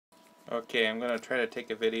Okay, I'm going to try to take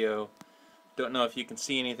a video. Don't know if you can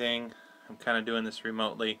see anything. I'm kind of doing this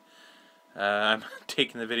remotely. I'm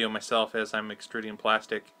taking the video myself as I'm extruding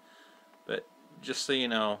plastic. But just so you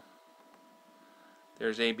know,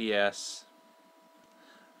 there's ABS.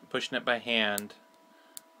 I'm pushing it by hand.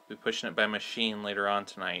 I'll be pushing it by machine later on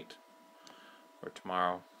tonight or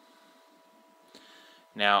tomorrow.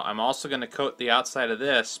 Now I'm also going to coat the outside of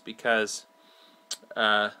this because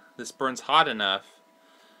this burns hot enough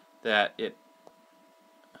that it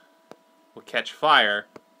will catch fire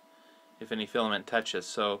if any filament touches.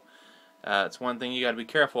 So it's one thing you got to be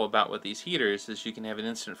careful about with these heaters is you can have an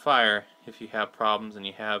instant fire if you have problems and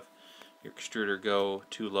you have your extruder go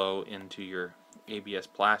too low into your ABS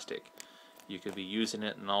plastic. You could be using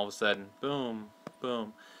it and all of a sudden boom,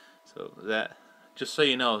 boom. So that, just so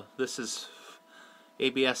you know, this is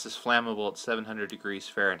ABS is flammable at 700 degrees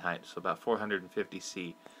Fahrenheit, so about 450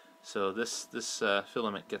 C. So this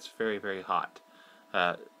filament gets very, very hot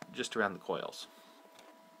just around the coils.